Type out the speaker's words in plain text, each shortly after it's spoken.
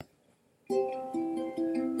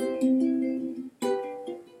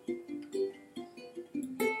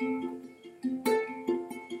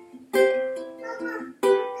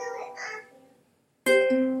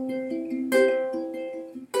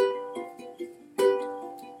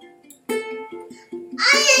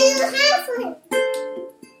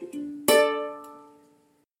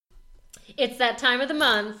It's that time of the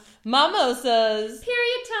month. Mimosas.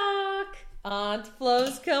 Period talk. Aunt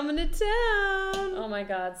Flo's coming to town. Oh my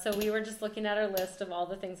god. So we were just looking at our list of all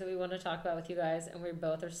the things that we want to talk about with you guys, and we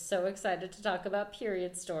both are so excited to talk about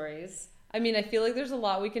period stories. I mean, I feel like there's a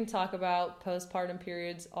lot we can talk about. Postpartum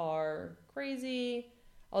periods are crazy,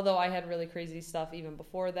 although I had really crazy stuff even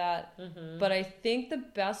before that. Mm-hmm. But I think the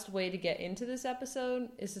best way to get into this episode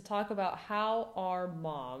is to talk about how our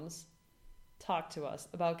moms talk to us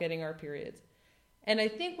about getting our periods. And I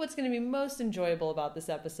think what's going to be most enjoyable about this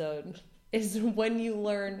episode is when you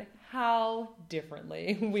learn how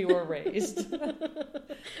differently we were raised.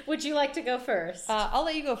 Would you like to go first? I'll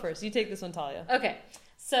let you go first. You take this one, Talia. Okay.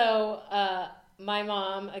 So, my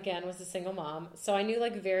mom, again, was a single mom. So I knew,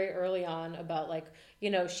 like, very early on about, like, you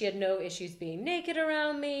know, she had no issues being naked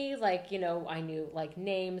around me. Like, you know, I knew, like,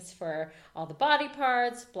 names for all the body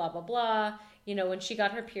parts, blah, blah, blah. You know, when she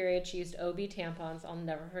got her period, she used OB tampons. I'll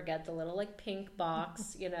never forget the little, like, pink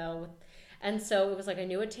box, you know. And so it was like I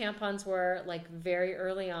knew what tampons were, like, very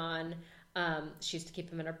early on. She used to keep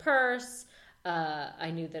them in her purse.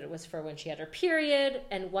 I knew that it was for when she had her period.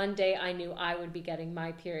 And one day I knew I would be getting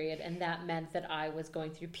my period. And that meant that I was going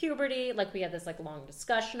through puberty. Like, we had this, like, long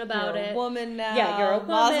discussion about it. You're a woman now. Yeah, you're a woman.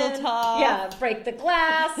 Mazel tov. Yeah, break the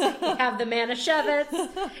glass. Have the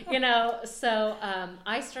Manischewitz. You know, so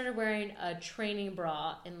I started wearing a training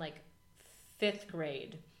bra in, like, 5th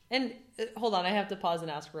grade. And hold on, I have to pause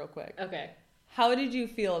and ask real quick. Okay. How did you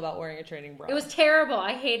feel about wearing a training bra? It was terrible.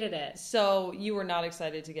 I hated it. So you were not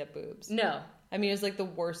excited to get boobs? No. I mean, it was like the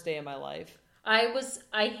worst day of my life. I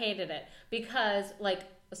hated it because, like,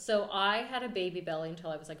 so I had a baby belly until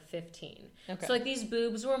I was, like, 15. Okay. So, like, these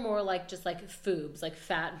boobs were more like just, like, foobs, like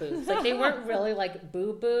fat boobs. Like, they weren't really, like,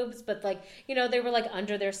 boobs, but, like, you know, they were, like,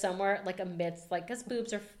 under there somewhere, like, amidst, like, because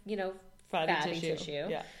boobs are, you know, fatty tissue.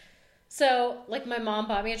 Yeah. So, like, my mom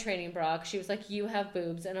bought me a training bra. She was like, you have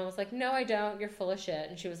boobs. And I was like, no, I don't. You're full of shit.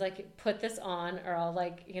 And she was like, put this on or I'll,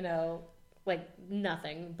 like, you know, like,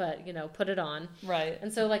 nothing, but, you know, put it on. Right.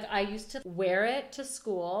 And so, like, I used to wear it to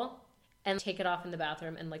school and take it off in the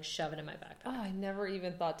bathroom and, like, shove it in my backpack. Oh, I never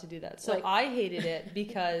even thought to do that. So like, I hated it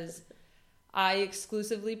because I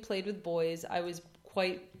exclusively played with boys. I was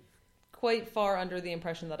quite far under the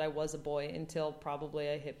impression that I was a boy until probably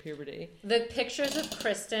I hit puberty. The pictures of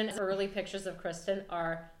Kristen, early pictures of Kristen,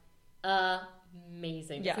 are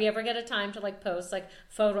amazing. Yeah. If we ever get a time to, like, post, like,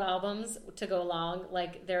 photo albums to go along,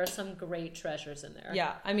 like, there are some great treasures in there.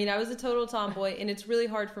 Yeah. I mean, I was a total tomboy, and it's really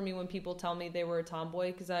hard for me when people tell me they were a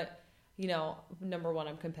tomboy because you know, number one,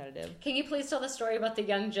 I'm competitive. Can you please tell the story about the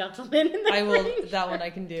young gentleman in the I will. That one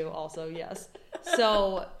I can do also, yes.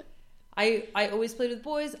 So I always played with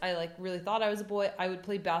boys. I, like, really thought I was a boy. I would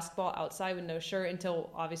play basketball outside with no shirt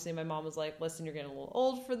until obviously my mom was like, listen, you're getting a little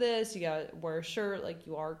old for this. You gotta wear a shirt. Like,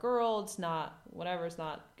 you are a girl. It's not, whatever. It's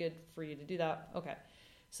not good for you to do that. Okay.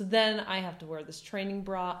 So then I have to wear this training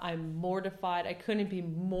bra. I'm mortified. I couldn't be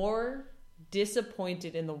more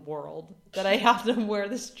disappointed in the world that I have to wear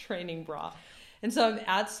this training bra. And so I'm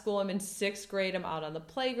at school. I'm in 6th grade. I'm out on the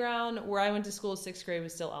playground. Where I went to school, 6th grade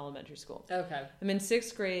was still elementary school. Okay. I'm in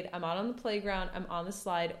 6th grade. I'm out on the playground. I'm on the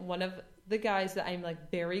slide. One of the guys that I'm, like,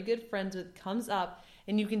 very good friends with comes up,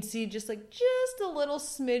 and you can see just a little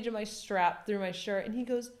smidge of my strap through my shirt. And he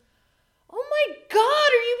goes, oh my God,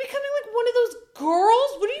 are you becoming like one of those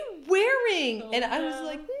girls? What are you wearing? And I was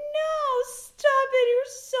like, no, stop it. You're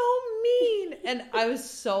so mean. And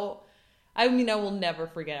I will never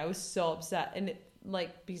forget. I was so upset. And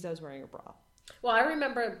because I was wearing a bra. Well, I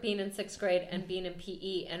remember being in 6th grade and being in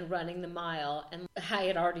PE and running the mile, and I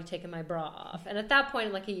had already taken my bra off. And at that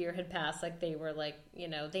point, like, a year had passed. Like, they were, like, you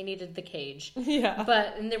know, they needed the cage. Yeah.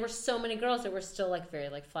 And there were so many girls that were still, like, very,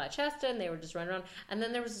 like, flat-chested, and they were just running around. And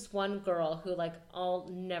then there was this one girl who, like, I'll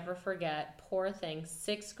never forget, poor thing,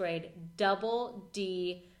 6th grade, double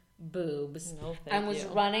D boobs. No, and was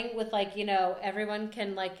running with, like, you know, everyone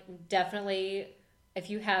can, like, definitely, if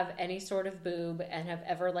you have any sort of boob and have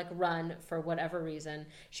ever, like, run for whatever reason,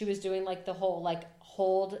 she was doing, like, the whole, like,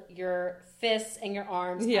 hold your fists and your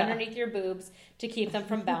arms underneath your boobs to keep them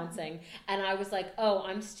from bouncing. And I was like, oh,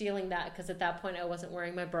 I'm stealing that, because at that point I wasn't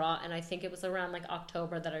wearing my bra, and I think it was around, like,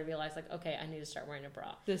 October that I realized, like, okay, I need to start wearing a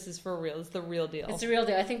bra. This is for real. It's the real deal. It's the real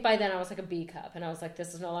deal. I think by then I was like a B cup, and I was like,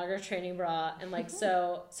 this is no longer a training bra. And, like,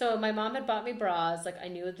 so my mom had bought me bras. Like, I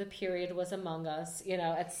knew the period was among us, you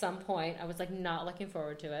know, at some point. I was, like, not looking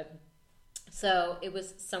forward to it. So it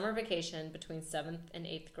was summer vacation between 7th and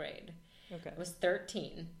 8th grade. Okay. I was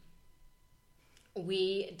 13.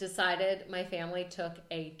 we decided, my family took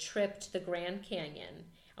a trip to the Grand Canyon.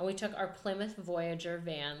 And we took our Plymouth Voyager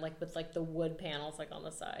van, like with like the wood panels like on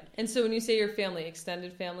the side. And so when you say your family,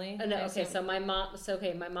 extended family? No, okay, so my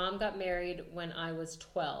mom got married when I was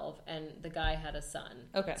 12 and the guy had a son.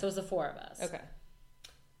 Okay. So it was the four of us. Okay.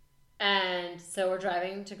 And so we're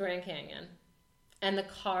driving to Grand Canyon. And the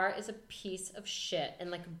car is a piece of shit and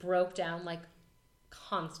like broke down like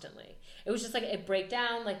constantly. It was just like it break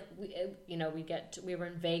down like we were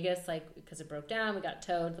in Vegas like because it broke down, we got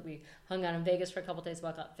towed, we hung out in Vegas for a couple days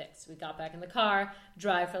while it got fixed. We got back in the car,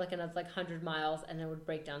 drive for like another like 100 miles and then would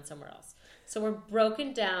break down somewhere else. So we're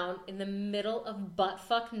broken down in the middle of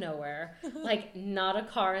buttfuck nowhere, like not a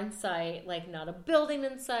car in sight, like not a building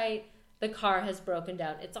in sight. The car has broken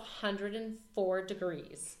down. It's 104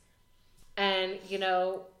 degrees. And,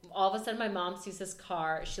 all of a sudden my mom sees this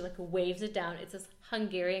car. She, like, waves it down. It's this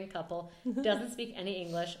Hungarian couple. Doesn't speak any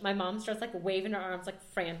English. My mom starts, like, waving her arms, like,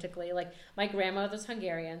 frantically. Like, my grandmother's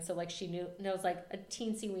Hungarian, so, like, she knows, like, a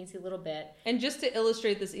teensy-weensy little bit. And just to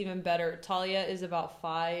illustrate this even better, Talia is about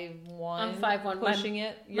 5'1". I'm 5'1". Pushing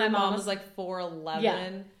it. Your mom is, like, 4'11". Yeah,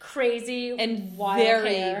 crazy, and wild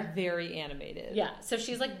very, hair. very animated. Yeah, so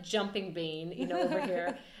she's, like, jumping bean, over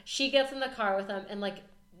here. She gets in the car with them and, like,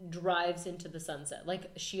 drives into the sunset. Like,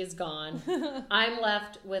 she is gone. I'm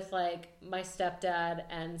left with like my stepdad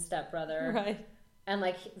and stepbrother, right? And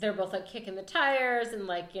like they're both like kicking the tires and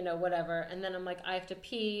like whatever. And then I'm like, I have to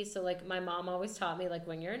pee. So like my mom always taught me, like,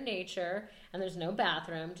 when you're in nature and there's no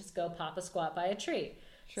bathroom, just go pop a squat by a tree.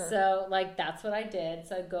 Sure. So like that's what I did.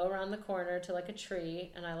 So I go around the corner to like a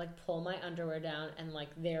tree and I like pull my underwear down and like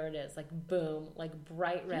there it is, like boom, like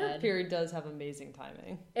bright red. Your period does have amazing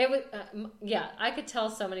timing. It was I could tell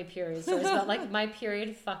so many period stories, but like my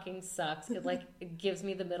period fucking sucks. It gives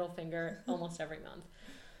me the middle finger almost every month.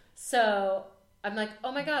 So I'm like,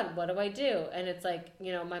 oh my God, what do I do? And it's like,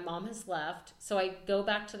 my mom has left. So I go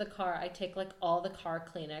back to the car. I take like all the car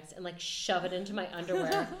Kleenex and like shove it into my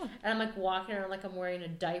underwear. And I'm like walking around like I'm wearing a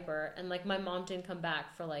diaper. And like my mom didn't come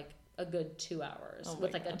back for like a good 2 hours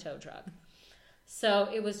with like a tow truck. So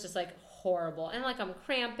it was just like horrible. And like I'm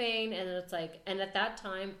cramping and it's like, and at that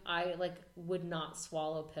time I like would not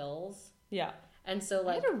swallow pills. Yeah. And so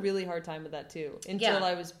like I had a really hard time with that too until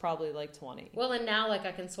I was probably like 20. Well, and now like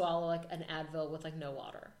I can swallow like an Advil with like no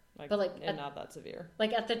water. But like not that severe.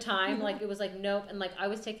 Like at the time, like it was like nope, and like I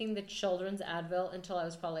was taking the children's Advil until I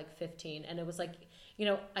was probably like 15, and it was like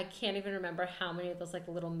I can't even remember how many of those like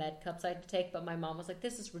little med cups I had to take, but my mom was like,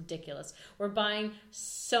 "This is ridiculous. We're buying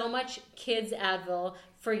so much kids Advil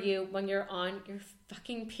for you when you're on your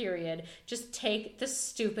fucking period. Just take the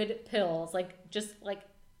stupid pills. Like just like."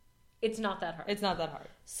 It's not that hard. It's not that hard.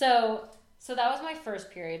 So that was my first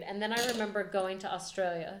period. And then I remember going to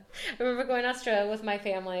Australia. I remember going to Australia with my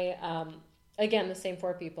family, again, the same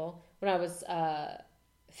 4 people, when I was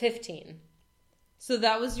 15. So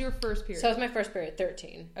that was your first period? So that was my first period,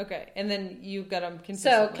 13. Okay. And then you got them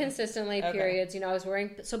consistently? So consistently, periods. I was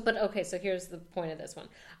wearing... So here's the point of this one.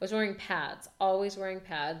 I was wearing pads. Always wearing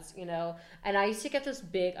pads, And I used to get this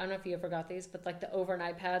big... I don't know if you ever got these, but like the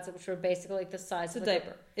overnight pads, which were basically like the size of... The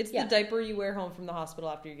diaper. It's the diaper you wear home from the hospital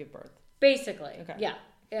after you give birth. Basically. Okay. Yeah.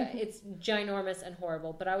 It's ginormous and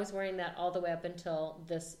horrible. But I was wearing that all the way up until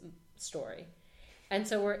this story. And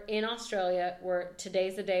so we're in Australia.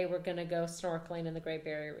 Today's the day we're going to go snorkeling in the Great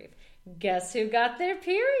Barrier Reef. Guess who got their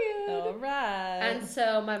period? All right. And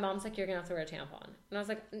so my mom's like, you're going to have to wear a tampon. And I was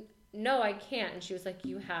like, no, I can't. And she was like,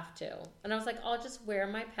 you have to. And I was like, I'll just wear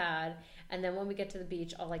my pad. And then when we get to the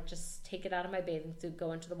beach, I'll like just take it out of my bathing suit,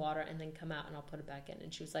 go into the water, and then come out and I'll put it back in.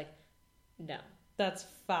 And she was like, no. That's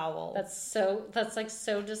foul. That's like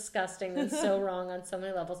so disgusting and so wrong on so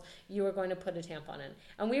many levels. You were going to put a tampon in,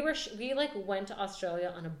 and we like went to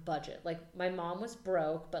Australia on a budget. Like my mom was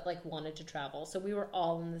broke, but like wanted to travel, so we were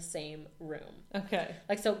all in the same room. Okay.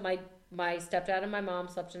 Like so, my stepdad and my mom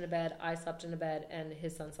slept in a bed. I slept in a bed, and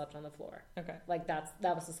his son slept on the floor. Okay. Like that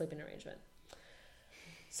was the sleeping arrangement.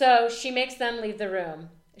 So she makes them leave the room.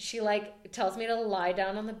 She like tells me to lie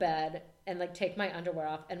down on the bed and like take my underwear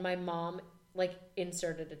off, and my mom like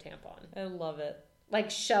inserted a tampon. I love it.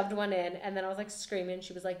 Like shoved one in, and then I was like screaming.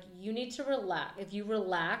 She was like, you need to relax. If you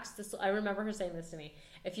relax, I remember her saying this to me.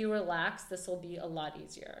 If you relax, this will be a lot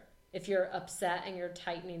easier. If you're upset and you're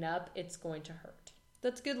tightening up, it's going to hurt.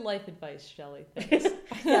 That's good life advice, Shelly. Thanks.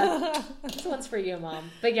 Yeah, this one's for you,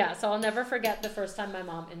 Mom. But yeah, so I'll never forget the first time my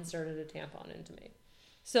mom inserted a tampon into me.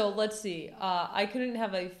 So let's see. I couldn't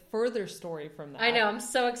have a further story from that. I know. I'm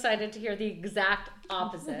so excited to hear the exact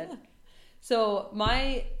opposite. So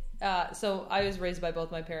so I was raised by both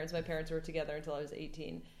my parents. My parents were together until I was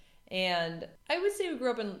 18. And I would say we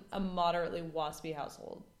grew up in a moderately waspy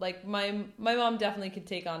household. Like my mom definitely could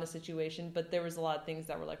take on a situation, but there was a lot of things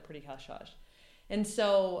that were like pretty hush hush. And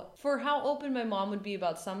so for how open my mom would be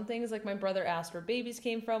about some things, like my brother asked where babies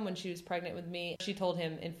came from when she was pregnant with me, she told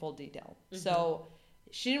him in full detail. Mm-hmm. So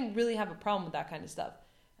she didn't really have a problem with that kind of stuff.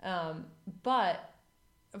 But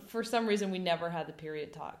for some reason, we never had the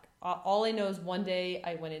period talk. All I know is one day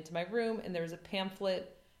I went into my room and there was a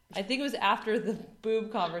pamphlet. I think it was after the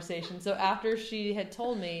boob conversation. So after she had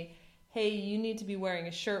told me, hey, you need to be wearing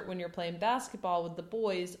a shirt when you're playing basketball with the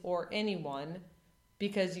boys or anyone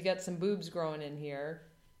because you got some boobs growing in here.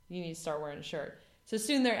 You need to start wearing a shirt. So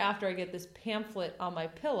soon thereafter, I get this pamphlet on my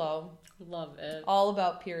pillow. Love it. All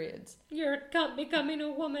about periods. You're becoming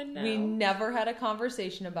a woman now. We never had a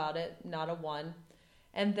conversation about it. Not a one.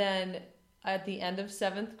 And then at the end of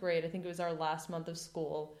 7th grade, I think it was our last month of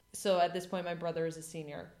school. So at this point, my brother is a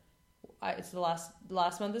senior. It's the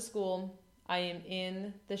last month of school. I am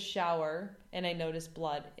in the shower and I notice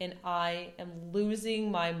blood and I am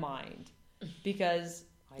losing my mind because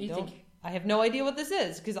I have no idea what this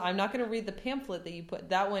is because I'm not going to read the pamphlet that you put.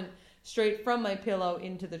 That went straight from my pillow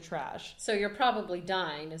into the trash. So you're probably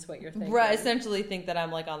dying is what you're thinking. Right. I essentially think that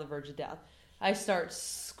I'm like on the verge of death. I start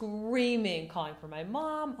screaming, calling for my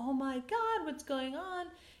mom. Oh my God, what's going on?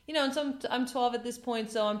 You know, and so I'm 12 at this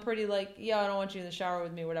point, so I'm pretty like, yeah, I don't want you in the shower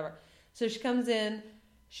with me, whatever. So she comes in,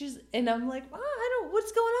 and I'm like,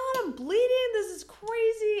 what's going on? I'm bleeding. This is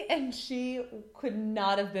crazy. And she could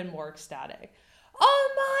not have been more ecstatic.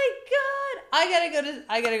 Oh my God.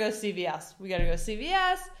 I gotta go to CVS. We gotta go to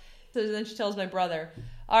CVS. So then she tells my brother,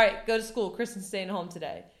 all right, go to school. Kristen's staying home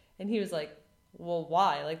today. And he was like, well,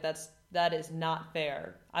 why? Like, that is not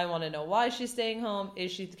fair. I want to know why she's staying home.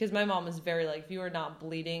 Is she, because my mom was very like, if you were not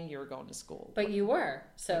bleeding, you were going to school. But you were,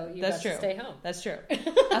 so you got to stay home. That's true.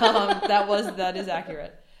 That is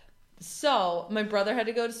accurate. So my brother had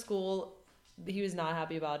to go to school. He was not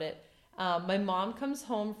happy about it. My mom comes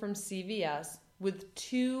home from CVS with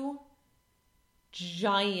 2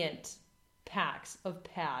 giant packs of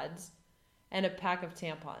pads and a pack of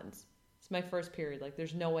tampons. It's my first period. Like,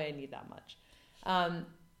 there's no way I need that much.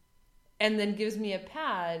 And then gives me a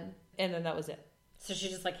pad, and then that was it. So she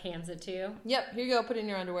just, like, hands it to you? Yep, here you go, put it in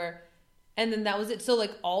your underwear. And then that was it. So,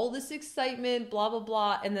 like, all this excitement, blah, blah,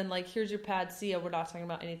 blah, and then, like, here's your pad, see ya, we're not talking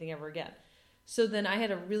about anything ever again. So then I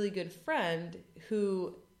had a really good friend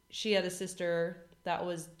who, she had a sister that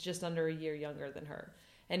was just under a year younger than her.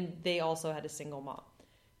 And they also had a single mom.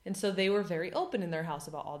 And so they were very open in their house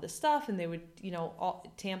about all this stuff, and they would, you know, all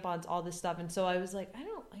tampons, all this stuff. And so I was like,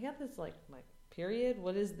 I got this, like, my period.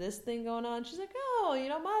 What is this thing going on? She's like, oh, you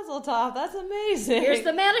know, Mazel Tov. That's amazing. Here's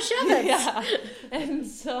the Manischewitz. Yeah. And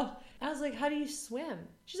so I was like, how do you swim?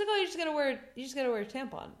 She's like, oh, you just gotta wear a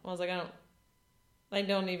tampon. I was like, I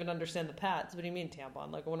don't even understand the pads. What do you mean tampon?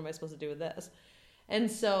 Like, what am I supposed to do with this? And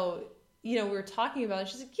so, you know, we were talking about it.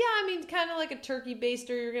 She's like, yeah, I mean, kind of like a turkey baster.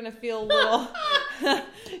 You're going to feel a little,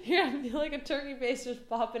 you're going to feel like a turkey baster's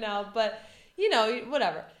popping out, but, you know,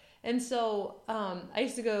 whatever. And so I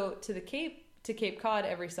used to go to Cape Cod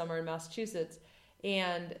every summer in Massachusetts.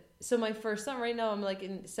 And so my first summer, right now I'm like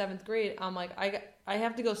in 7th grade. I'm like, I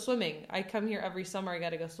have to go swimming. I come here every summer. I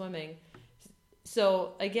got to go swimming.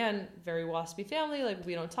 So again, very waspy family. Like,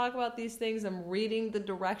 we don't talk about these things. I'm reading the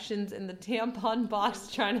directions in the tampon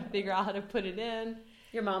box, trying to figure out how to put it in.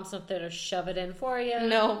 Your mom's not there to shove it in for you.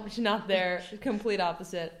 No, she's not there. Complete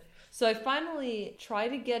opposite. So I finally try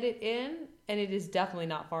to get it in, and it is definitely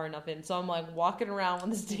not far enough in. So I'm like walking around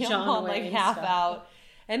with this tampon like half out.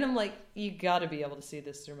 And I'm like, you got to be able to see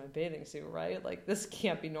this through my bathing suit, right? Like, this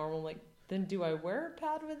can't be normal. I'm like, then do I wear a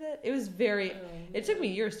pad with it? It was it took me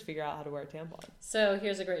years to figure out how to wear a tampon. So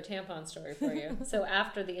here's a great tampon story for you. So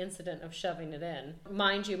after the incident of shoving it in,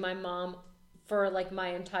 mind you, my mom, for like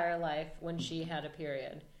my entire life, when she had a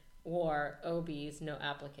period, wore OBs, no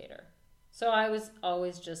applicator. So I was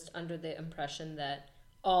always just under the impression that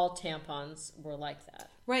all tampons were like that.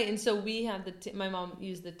 Right, and so we had my mom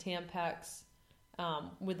used the Tampax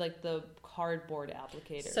with like the cardboard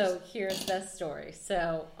applicators. So here's the story.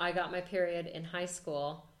 So I got my period in high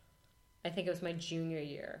school. I think it was my junior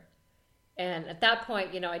year. And at that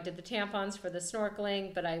point, you know, I did the tampons for the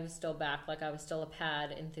snorkeling, but I was still back. Like, I was still a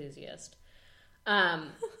pad enthusiast.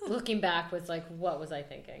 Looking back was like, what was I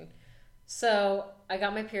thinking? So I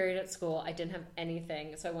got my period at school. I didn't have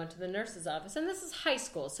anything. So I went to the nurse's office. And this is high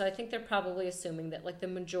school. So I think they're probably assuming that, like, the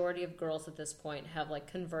majority of girls at this point have, like,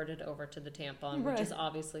 converted over to the tampon, right. Which is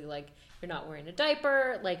obviously, like, you're not wearing a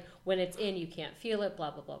diaper. Like, when it's in, you can't feel it,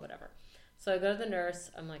 blah, blah, blah, whatever. So I go to the nurse.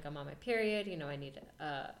 I'm like, I'm on my period. You know, I need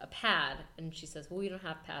a pad. And she says, well, we don't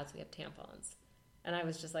have pads. We have tampons. And I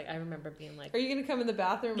was just like, I remember being like, are you going to come in the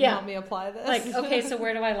bathroom and Yeah. help me apply this? like, okay, so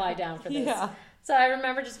where do I lie down for this? Yeah. So I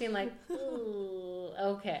remember just being like, ooh,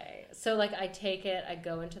 okay. So like I take it, I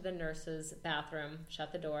go into the nurse's bathroom,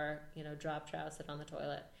 shut the door, drop trow, sit on the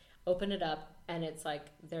toilet, open it up, and it's like,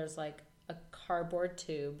 there's like a cardboard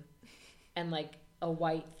tube and like a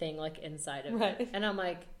white thing like inside of Right. it. And I'm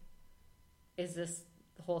like, is this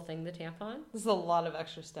the whole thing the tampon? This is a lot of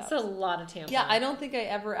extra steps. It's a lot of tampons. Yeah, I don't think I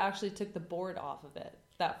ever actually took the board off of it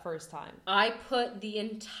that first time. I put the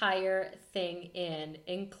entire thing in,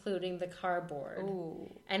 including the cardboard, Ooh.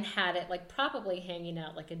 and had it like probably hanging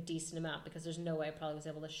out like a decent amount because there's no way I probably was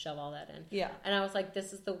able to shove all that in. Yeah. And I was like,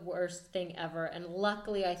 this is the worst thing ever. And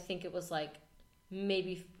luckily, I think it was like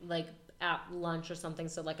maybe like at lunch or something.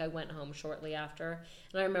 So like I went home shortly after,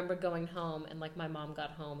 and I remember going home and like my mom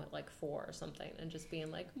got home at like 4 or something and just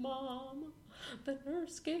being like, Mom, the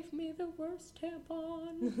nurse gave me the worst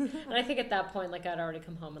tampon. And I think at that point like I'd already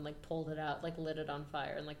come home and like pulled it out, like lit it on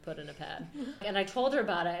fire and like put it in a pad. And I told her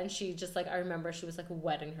about it, and she just like, I remember she was like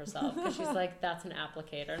wetting herself because she's like, that's an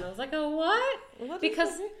applicator. And I was like, oh, what?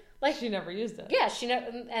 Because like she never used it. Yeah, she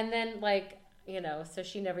never. And then like so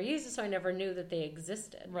she never used it, so I never knew that they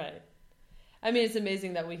existed. Right. I mean, it's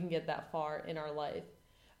amazing that we can get that far in our life.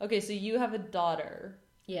 Okay, so you have a daughter.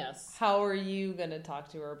 Yes. How are you going to talk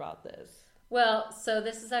to her about this? Well, so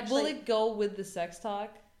this is actually... Will it go with the sex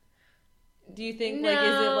talk? Do you think, No, is it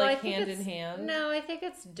I like think hand in hand? No, I think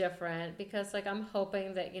it's different because, like, I'm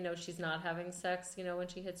hoping that, she's not having sex, when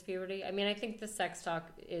she hits puberty. I mean, I think the sex talk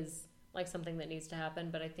is, like, something that needs to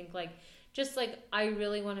happen, but I think, like, just, like, I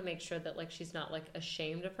really want to make sure that, like, she's not, like,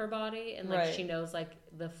 ashamed of her body and, like, Right. she knows, like,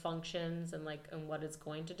 the functions and, like, and what it's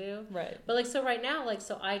going to do. Right. But, like, so right now, like,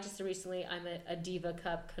 so I just recently, I'm a Diva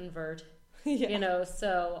Cup convert, Yeah.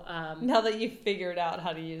 so... Now that you've figured out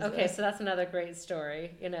how to use it. Okay, so that's another great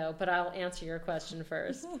story, but I'll answer your question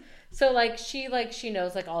first. So, she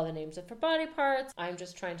knows, like, all the names of her body parts. I'm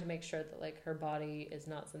just trying to make sure that, like, her body is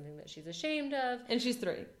not something that she's ashamed of. And she's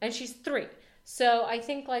 3. And she's 3. So I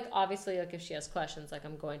think, like, obviously, like, if she has questions, like,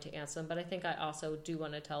 I'm going to answer them. But I think I also do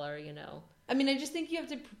want to tell her, I mean, I just think you have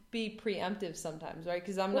to be preemptive sometimes, right?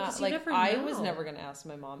 Because I'm Well, not, 'cause you like, never I know. was never going to ask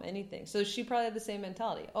my mom anything. So she probably had the same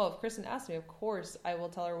mentality. Oh, if Kristen asks me, of course, I will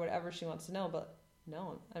tell her whatever she wants to know. But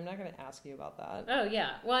no, I'm not going to ask you about that. Oh,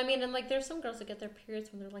 yeah. Well, I mean, and, like, there's some girls that get their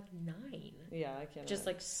periods when they're, like, 9. Yeah, I can't. Just,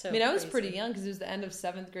 like, so I mean, I was crazy. pretty young because it was the end of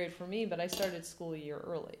 7th grade for me, but I started school a year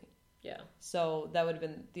early. Yeah. So that would have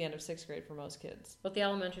been the end of 6th grade for most kids. But the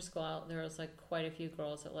elementary school, there was, like, quite a few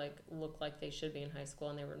girls that, like, looked like they should be in high school,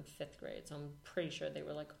 and they were in 5th grade. So I'm pretty sure they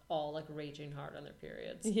were, like, all, like, raging hard on their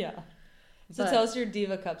periods. Yeah. So But- tell us your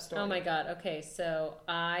Diva Cup story. Oh, my God. Okay, so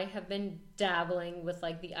I have been dabbling with,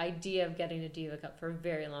 like, the idea of getting a Diva Cup for a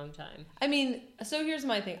very long time. I mean, so here's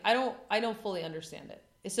my thing. I don't fully understand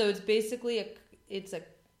it. So it's basically it's a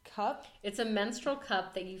cup. It's a menstrual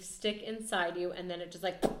cup that you stick inside you, and then it just,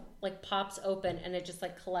 like pops open, and it just,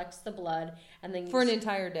 like, collects the blood, and then... For an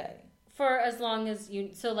entire day. For as long as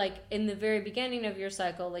you... So, like, in the very beginning of your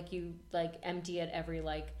cycle, like, you, like, empty it every,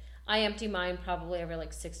 like... I empty mine probably every,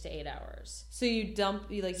 like, 6 to 8 hours. So you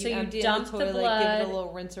empty it in the dump toilet, the give blood. it a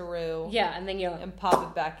little rinse-a-roo. Yeah, and then you... And pop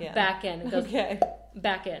it back in. Back in. It goes Okay.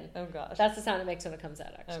 back in. Oh, gosh. That's the sound it makes when it comes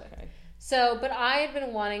out, actually. Okay. So, but I had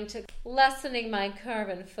been wanting to lessening my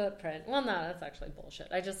carbon footprint. Well, no, that's actually bullshit.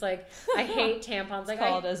 I just, like, I hate tampons. Like,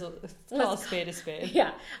 Call it a spade a spade.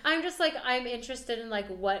 Yeah. I'm just, like, I'm interested in, like,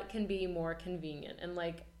 what can be more convenient. And,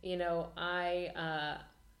 like,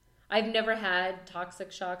 I've never had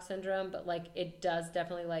toxic shock syndrome, but, like, it does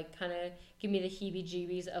definitely, like, kind of give me the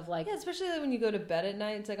heebie-jeebies of, like... Yeah, especially like when you go to bed at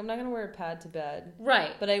night. It's like, I'm not going to wear a pad to bed.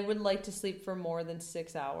 Right. But I would like to sleep for more than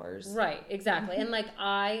 6 hours. Right, exactly. And, like,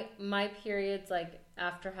 my periods, like,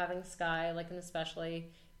 after having Sky, like, and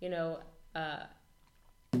especially,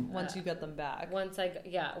 Once you get them back.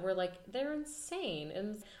 we're like, they're insane.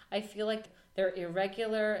 And I feel like they're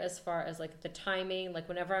irregular as far as, like, the timing. Like,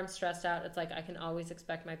 whenever I'm stressed out, it's like I can always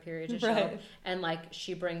expect my period to show. Right. And, like,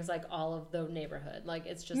 she brings, like, all of the neighborhood. Like,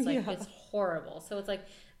 it's just, like, Yeah. it's horrible. So it's like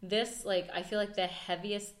this, like, I feel like the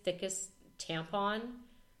heaviest, thickest tampon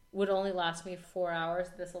would only last me 4 hours.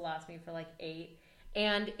 This will last me for, like, 8.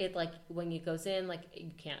 And it, like, when it goes in, like,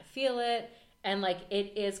 you can't feel it. And, like,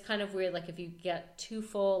 it is kind of weird. Like, if you get too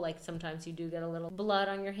full, like, sometimes you do get a little blood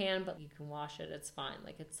on your hand, but you can wash it. It's fine.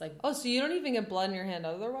 Like, it's like... Oh, so you don't even get blood in your hand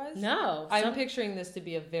otherwise? No. I'm picturing this to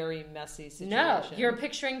be a very messy situation. No. You're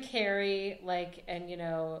picturing Carrie, like, and,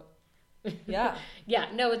 Yeah. Yeah,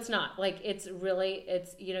 no, it's not. Like, it's really,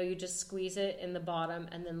 it's, you know, you just squeeze it in the bottom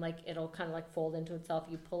and then, like, it'll kind of, like, fold into itself.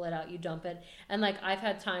 You pull it out, you dump it. And, like, I've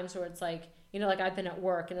had times where it's, like, you know, like, I've been at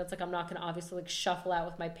work and it's, like, I'm not going to obviously, like, shuffle out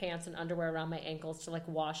with my pants and underwear around my ankles to, like,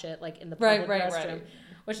 wash it, like, in the public restroom. Right.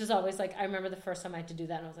 Which is always, like, I remember the first time I had to do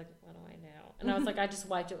that and I was like, what do I know? And I was like, I just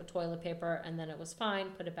wiped it with toilet paper and then it was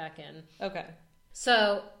fine, put it back in. Okay.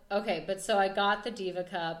 So I got the Diva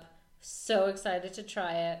Cup, so excited to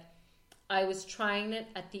try it. I was trying it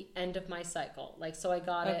at the end of my cycle. Like, so I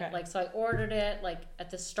got it, like, so I ordered it, like, at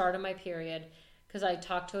the start of my period, because I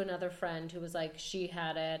talked to another friend who was, like, she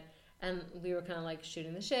had it, and we were kind of, like,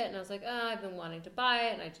 shooting the shit, and I was like, oh, I've been wanting to buy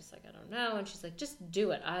it, and I just, like, I don't know, and she's like, just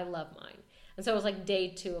do it, I love mine. And so it was, like, day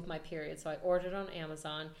 2 of my period, so I ordered it on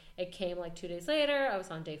Amazon. It came, like, 2 days later. I was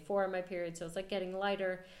on day 4 of my period, so it was, like, getting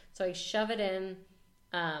lighter, so I shove it in,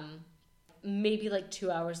 maybe like 2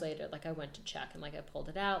 hours later, like I went to check and like I pulled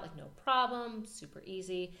it out, like no problem, super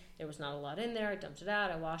easy. There was not a lot in there. I dumped it out.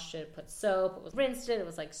 I washed it, put soap, rinsed it. It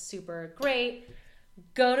was like super great.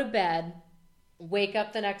 Go to bed, wake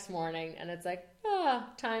up the next morning, and it's like,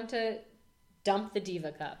 time to dump the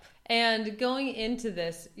Diva Cup. And going into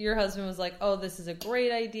this, your husband was like, oh, this is a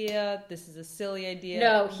great idea. This is a silly idea.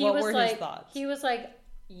 No, what were his thoughts? He was like,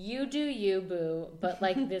 you do you, boo. But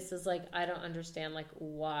like, this is like, I don't understand like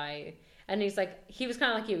why. And he's like, he was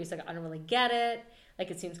kind of like you. He's like, I don't really get it.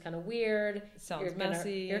 Like, it seems kind of weird. It sounds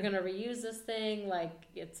messy. You're going to reuse this thing. Like,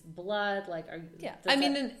 it's blood. Like, I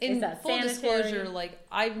mean, in full disclosure, like,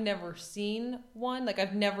 I've never seen one. Like,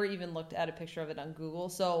 I've never even looked at a picture of it on Google.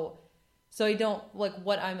 So I don't, like,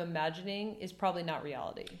 what I'm imagining is probably not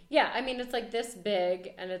reality. Yeah. I mean, it's like this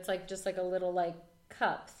big and it's like just like a little like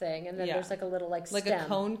cup thing. And then there's like a little like stem. Like a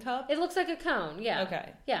cone cup? It looks like a cone. Yeah.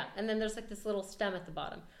 Okay. Yeah. And then there's like this little stem at the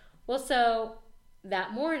bottom. Well, so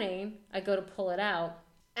that morning I go to pull it out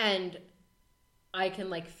and I can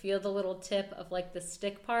like feel the little tip of like the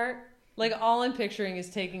stick part. Like, all I'm picturing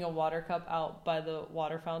is taking a water cup out by the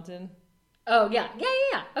water fountain. Oh, yeah.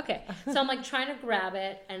 Yeah. Okay. So I'm like trying to grab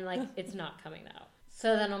it and like it's not coming out.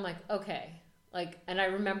 So then I'm like, okay. Like, and I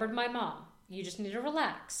remembered my mom. You just need to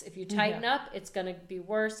relax. If you tighten up, it's going to be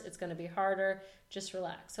worse. It's going to be harder. Just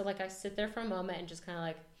relax. So like I sit there for a moment and just kind of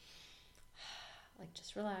like,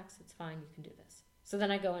 just relax. It's fine. You can do this. So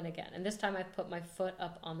then I go in again. And this time I put my foot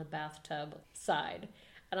up on the bathtub side.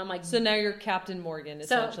 And I'm like... So now you're Captain Morgan,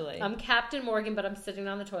 essentially. So I'm Captain Morgan, but I'm sitting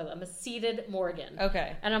on the toilet. I'm a seated Morgan.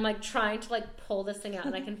 Okay. And I'm like trying to like pull this thing out.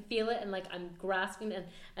 And I can feel it. And like I'm grasping.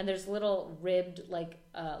 And there's little ribbed like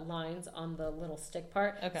lines on the little stick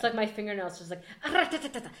part. Okay. It's like my fingernails just like...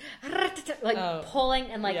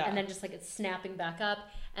 pulling and like... And then just like it's snapping back up.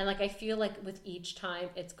 And like I feel like with each time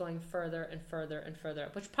it's going further and further and further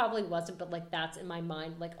up, which probably wasn't, but like that's in my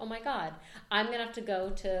mind. Like, oh my God, I'm gonna have to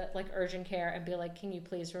go to like urgent care and be like, can you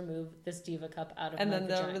please remove this Diva Cup out of my vagina? And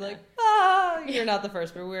then they'll be like, you're not the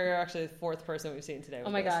first, but we're actually the 4th person we've seen today. Oh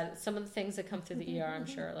my God, some of the things that come through the ER, I'm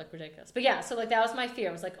sure, are like ridiculous. But yeah, so like that was my fear.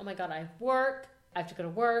 I was like, oh my God, I have to go to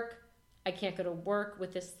work. I can't go to work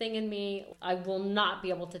with this thing in me. I will not be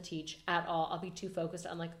able to teach at all. I'll be too focused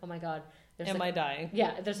on like, oh my God. Am I dying?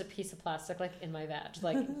 Yeah, there's a piece of plastic like in my vag.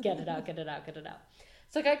 Like, get it out, get it out, get it out.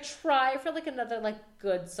 So like I try for like another like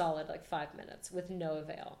good solid like 5 minutes with no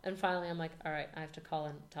avail. And finally I'm like, all right, I have to call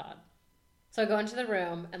in Todd. So I go into the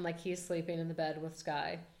room and like he's sleeping in the bed with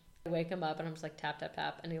Sky. I wake him up and I'm just like tap, tap,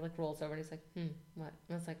 tap. And he like rolls over and he's like, what? And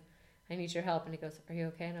I was like, I need your help. And he goes, are you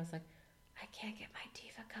okay? And I was like, I can't get my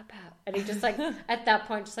Diva Cup out. And he just like, at that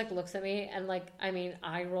point, just like looks at me and like, I mean,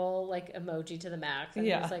 eye roll like emoji to the max. And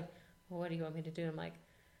he's like, well, what do you want me to do? I'm like,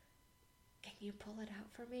 can you pull it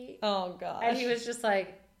out for me? Oh, gosh. And he was just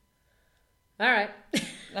like, all right.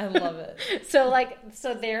 I love it. So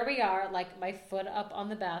there we are, like my foot up on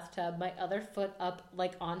the bathtub, my other foot up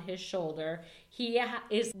like on his shoulder. He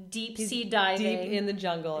is deep sea diving. Deep in the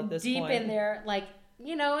jungle at this point. Deep in there, like,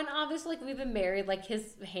 you know, and obviously like we've been married, like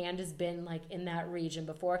his hand has been like in that region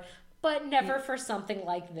before, but never for something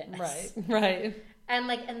like this. Right. And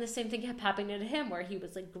like, and the same thing kept happening to him where he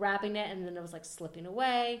was like grabbing it and then it was like slipping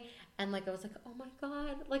away. And like, I was like, oh my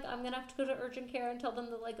God, like I'm going to have to go to urgent care and tell them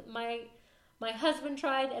that like my husband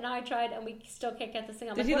tried and I tried and we still can't get this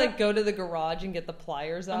thing. Did he like go to the garage and get the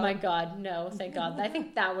pliers out? Oh my God, no, thank God. I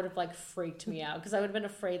think that would have like freaked me out because I would have been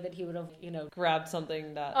afraid that he would have, you know, grabbed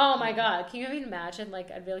something that... Oh my God, can you even imagine?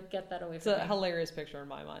 Like, I'd be like, get that away from me. It's a hilarious picture in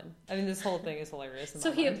my mind. I mean, this whole thing is hilarious in my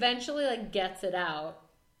mind. So he eventually like gets it out.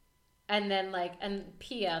 And then like, and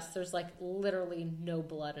P.S. there's like literally no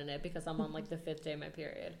blood in it because I'm on like the 5th day of my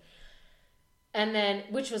period. And then,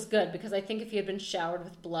 which was good because I think if he had been showered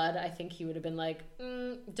with blood, I think he would have been like,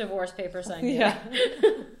 divorce papers signed. Yeah.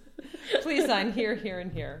 Please sign here, here,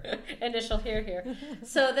 and here. Initial here.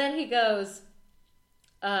 So then he goes,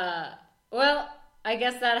 well, I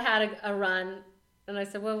guess that had a run. And I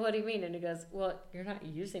said, well, what do you mean? And he goes, well, you're not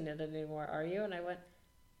using it anymore, are you? And I went,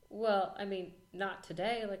 well, I mean, not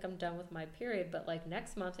today. Like, I'm done with my period, but like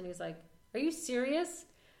next month. And he's like, are you serious?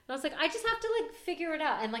 And I was like, I just have to like figure it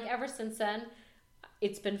out. And like ever since then,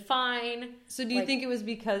 it's been fine. So do you think it was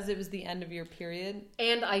because it was the end of your period?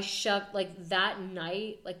 And I shoved, like that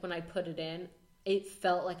night, like when I put it in, it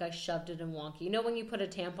felt like I shoved it in wonky. You know when you put a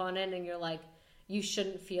tampon in and you're like, you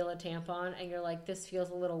shouldn't feel a tampon and you're like, this feels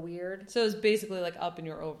a little weird. So it was basically like up in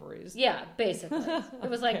your ovaries. Yeah, basically. It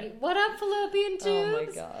was like, okay. What up, fallopian tubes? Oh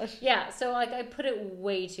my gosh. Yeah, so like I put it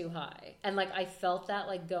way too high. And like I felt that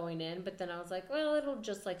like going in, but then I was like, well, it'll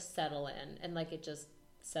just like settle in. And like it just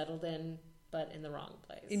settled in, but in the wrong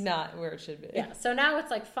place. Not where it should be. Yeah, so now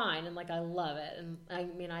it's like fine and like I love it. And I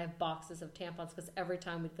mean, I have boxes of tampons because every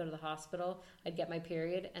time we'd go to the hospital, I'd get my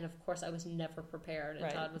period. And of course, I was never prepared.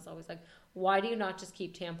 And Todd was always like, why do you not just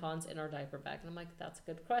keep tampons in our diaper bag? And I'm like, that's a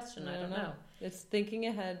good question. I don't know. It's thinking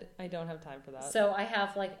ahead. I don't have time for that. So I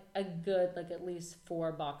have like a good, like at least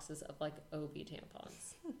 4 boxes of like OB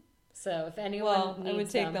tampons. So if anyone needs I would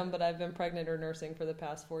take them, but I've been pregnant or nursing for the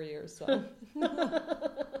past 4 years. So.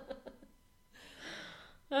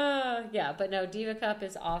 Yeah, but no, Diva Cup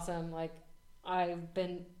is awesome. Like, I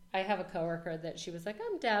have a coworker that she was like,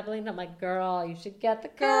 I'm dabbling. I'm like, girl, you should get the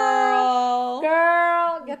cup.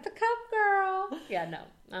 Girl, get the cup, girl. Yeah, no,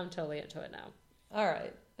 I'm totally into it now. All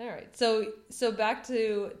right. So back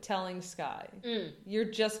to telling Sky. You're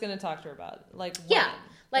just going to talk to her about it. Like, when? Yeah.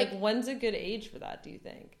 Like, when's a good age for that, do you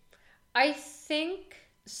think? I think,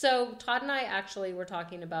 so Todd and I actually were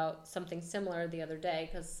talking about something similar the other day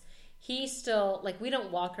because he still, like, we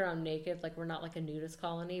don't walk around naked. Like, we're not like a nudist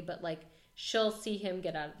colony, but like, she'll see him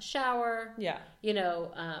get out of the shower. Yeah. You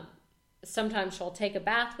know, sometimes she'll take a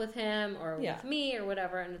bath with him or with me or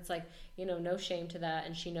whatever. And it's like, you know, no shame to that.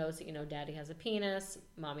 And she knows that, you know, daddy has a penis,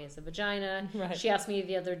 mommy has a vagina. Right. She asked me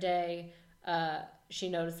the other day, she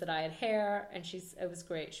noticed that I had hair and it was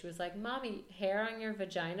great. She was like, Mommy, hair on your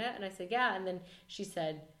vagina? And I said, yeah. And then she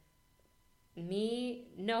said, me,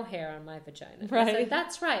 no hair on my vagina. Right. I said,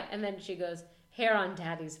 that's right. And then she goes, hair on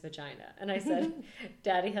daddy's vagina. And I said,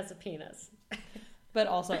 daddy has a penis. But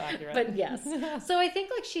also accurate. But yes. So I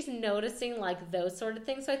think like she's noticing like those sort of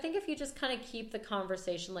things. So I think if you just kind of keep the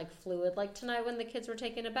conversation like fluid, like tonight when the kids were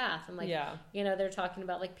taking a bath and like, you know, they're talking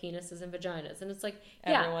about like penises and vaginas. And it's like,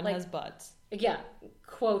 everyone like, has butts. Yeah.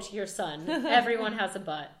 Quote your son. Everyone has a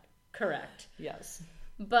butt. Correct. Yes.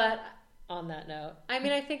 But on that note, I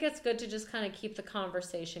mean, I think it's good to just kind of keep the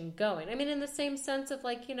conversation going. I mean, in the same sense of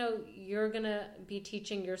like, you know, you're going to be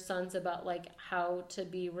teaching your sons about like how to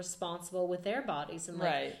be responsible with their bodies and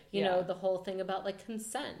like, you know, the whole thing about like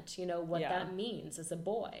consent, you know, what that means as a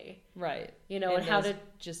boy. Right. You know, and how to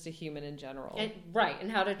just a human in general. And, and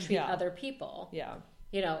how to treat other people. Yeah.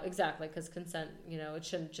 You know, exactly, because consent, you know, it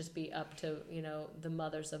shouldn't just be up to, you know, the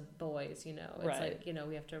mothers of boys, you know. It's like, you know,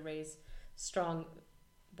 we have to raise strong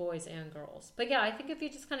boys and girls. But yeah, I think if you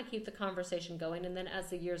just kind of keep the conversation going, and then as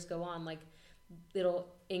the years go on, like it'll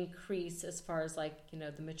increase as far as like, you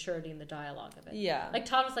know, the maturity and the dialogue of it. Yeah. Like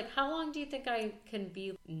Todd was like, how long do you think I can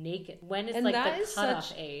be naked? When is like the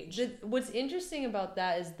cutoff age? What's interesting about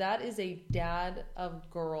that is a dad of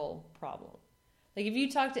girl problem. Like if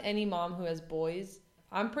you talk to any mom who has boys,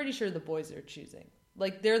 I'm pretty sure the boys are choosing.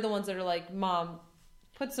 Like they're the ones that are like, Mom,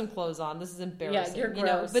 put some clothes on. This is embarrassing. Yeah, you're you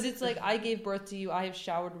know? gross. But it's like, I gave birth to you. I have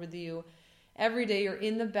showered with you. Every day you're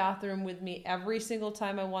in the bathroom with me every single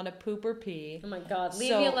time I want to poop or pee. Oh my God.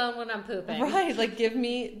 Leave me alone when I'm pooping. Right. Like give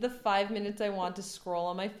me the 5 minutes I want to scroll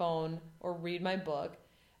on my phone or read my book.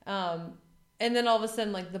 And then all of a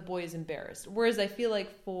sudden, like the boy is embarrassed. Whereas I feel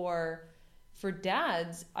like for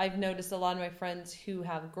dads, I've noticed a lot of my friends who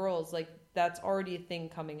have girls, like that's already a thing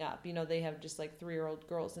coming up. You know, they have just like 3-year-old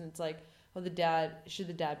girls and it's like, well, should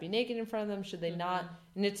the dad be naked in front of them? Should they not?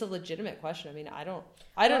 And it's a legitimate question. I mean, I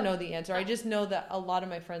don't know the answer. I just know that a lot of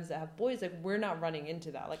my friends that have boys, like we're not running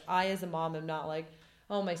into that. Like I, as a mom, am not like,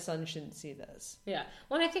 oh, my son shouldn't see this. Yeah.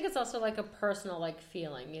 Well, and I think it's also like a personal like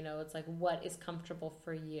feeling, you know, it's like what is comfortable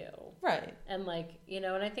for you. Right. And like, you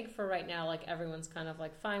know, and I think for right now, like everyone's kind of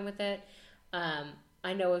like fine with it.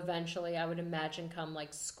 I know eventually I would imagine come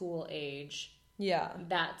like school age. Yeah.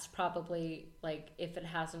 That's probably like if it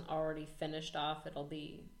hasn't already finished off, it'll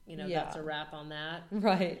be, you know, that's a wrap on that.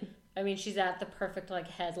 Right. I mean, she's at the perfect like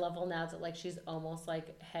head level now that like she's almost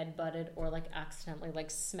like head butted or like accidentally like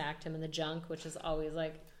smacked him in the junk, which is always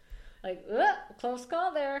like close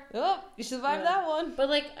call there. Oh, you survived that one. But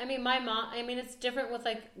like, I mean, my mom, I mean, it's different with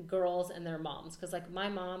like girls and their moms. Cause like my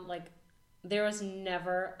mom, like there was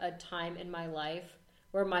never a time in my life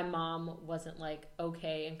where my mom wasn't like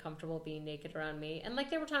okay and comfortable being naked around me. And like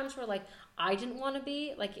there were times where like I didn't want to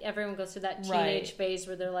be, like everyone goes through that teenage phase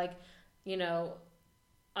where they're like, you know,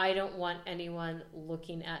 I don't want anyone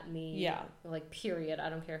looking at me. Yeah. Like, period. I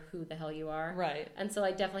don't care who the hell you are. Right. And so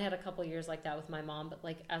I definitely had a couple years like that with my mom. But,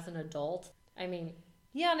 like, as an adult, I mean...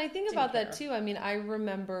 Yeah, and I think about that, too. I mean, I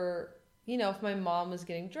remember, you know, if my mom was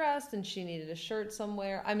getting dressed and she needed a shirt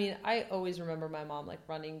somewhere. I mean, I always remember my mom, like,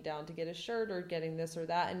 running down to get a shirt or getting this or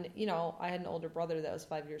that. And, you know, I had an older brother that was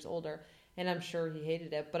 5 years older. And I'm sure he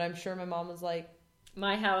hated it. But I'm sure my mom was like...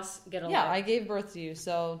 My house, get a life. Yeah, I gave birth to you,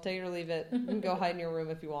 so take it or leave it. You can go hide in your room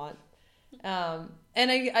if you want. And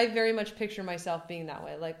I very much picture myself being that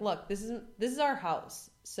way. Like, look, this is our house.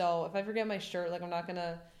 So if I forget my shirt, like I'm not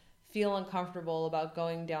gonna feel uncomfortable about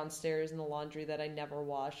going downstairs in the laundry that I never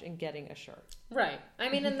wash and getting a shirt. Right. I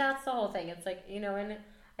mean, and that's the whole thing. It's like, you know, and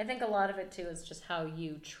I think a lot of it too is just how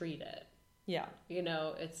you treat it. Yeah. You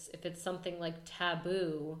know, if it's something like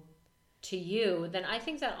taboo to you, then I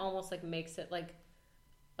think that almost like makes it like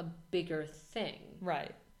a bigger thing.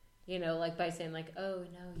 Right. You know, like by saying like, oh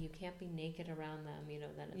no, you can't be naked around them, you know,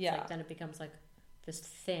 then it's like then it becomes like this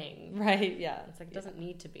thing. Right, yeah. It's like it doesn't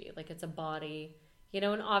need to be. Like it's a body, you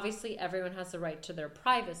know, and obviously everyone has the right to their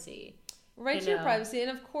privacy. Right to your privacy, and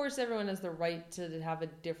of course everyone has the right to have a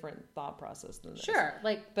different thought process than this. Sure.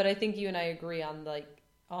 Like but I think you and I agree on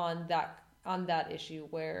that issue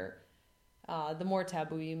where the more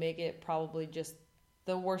taboo you make it, probably just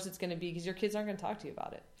the worse it's going to be because your kids aren't going to talk to you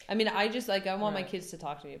about it. I mean, I want my kids to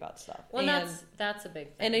talk to me about stuff. Well, and that's a big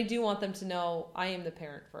thing. And I do want them to know I am the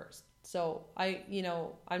parent first. So I'm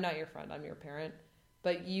not your friend, I'm your parent,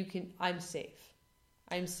 but I'm safe.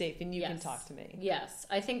 I'm safe and you can talk to me. Yes.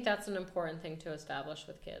 I think that's an important thing to establish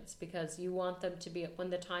with kids because you want them to be, when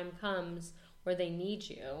the time comes where they need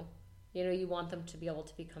you, you know, you want them to be able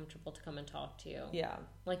to be comfortable to come and talk to you. Yeah.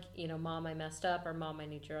 Like, you know, Mom, I messed up, or Mom, I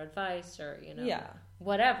need your advice, or, you know,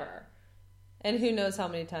 whatever. And who knows how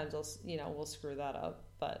many times we'll screw that up,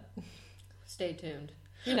 but stay tuned.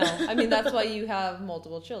 You know, I mean, that's why you have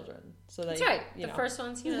multiple children. So that that's right. The first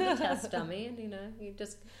one's, you know, the test dummy, and, you know, you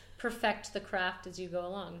just perfect the craft as you go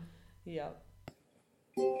along. Yep.